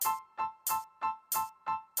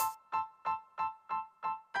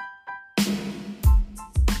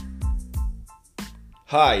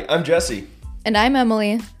Hi, I'm Jesse. And I'm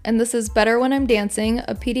Emily, and this is Better When I'm Dancing,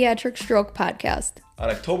 a pediatric stroke podcast. On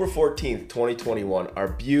October 14th, 2021, our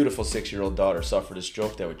beautiful 6-year-old daughter suffered a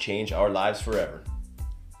stroke that would change our lives forever.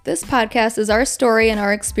 This podcast is our story and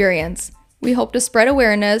our experience. We hope to spread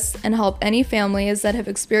awareness and help any families that have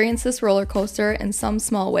experienced this roller coaster in some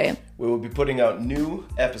small way. We will be putting out new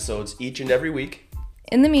episodes each and every week.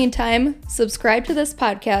 In the meantime, subscribe to this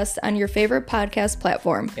podcast on your favorite podcast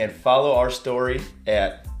platform. And follow our story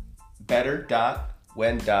at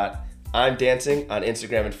better.when.I'm-dancing on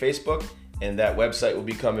Instagram and Facebook, and that website will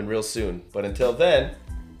be coming real soon. But until then,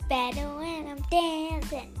 better when I'm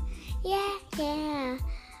dancing, yeah, yeah.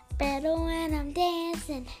 Better when I'm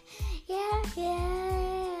dancing, yeah,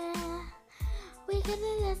 yeah. We can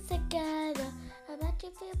do this together. I bet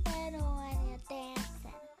you feel better when you're dancing.